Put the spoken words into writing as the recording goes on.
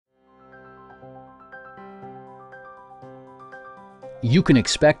You can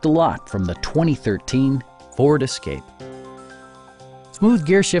expect a lot from the 2013 Ford Escape. Smooth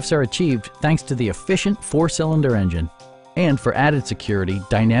gear shifts are achieved thanks to the efficient 4-cylinder engine. And for added security,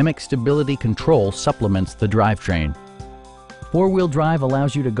 dynamic stability control supplements the drivetrain. Four-wheel drive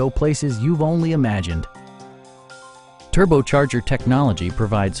allows you to go places you've only imagined. Turbocharger technology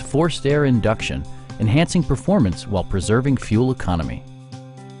provides forced air induction, enhancing performance while preserving fuel economy.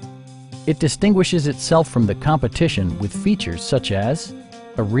 It distinguishes itself from the competition with features such as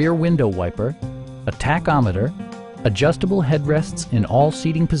a rear window wiper, a tachometer, adjustable headrests in all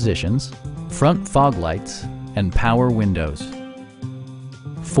seating positions, front fog lights, and power windows.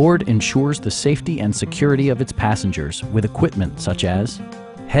 Ford ensures the safety and security of its passengers with equipment such as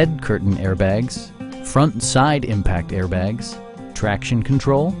head curtain airbags, front and side impact airbags, traction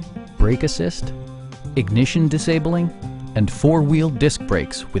control, brake assist, ignition disabling, and 4-wheel disc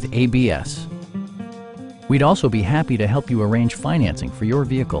brakes with ABS. We'd also be happy to help you arrange financing for your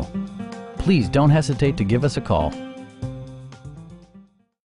vehicle. Please don't hesitate to give us a call.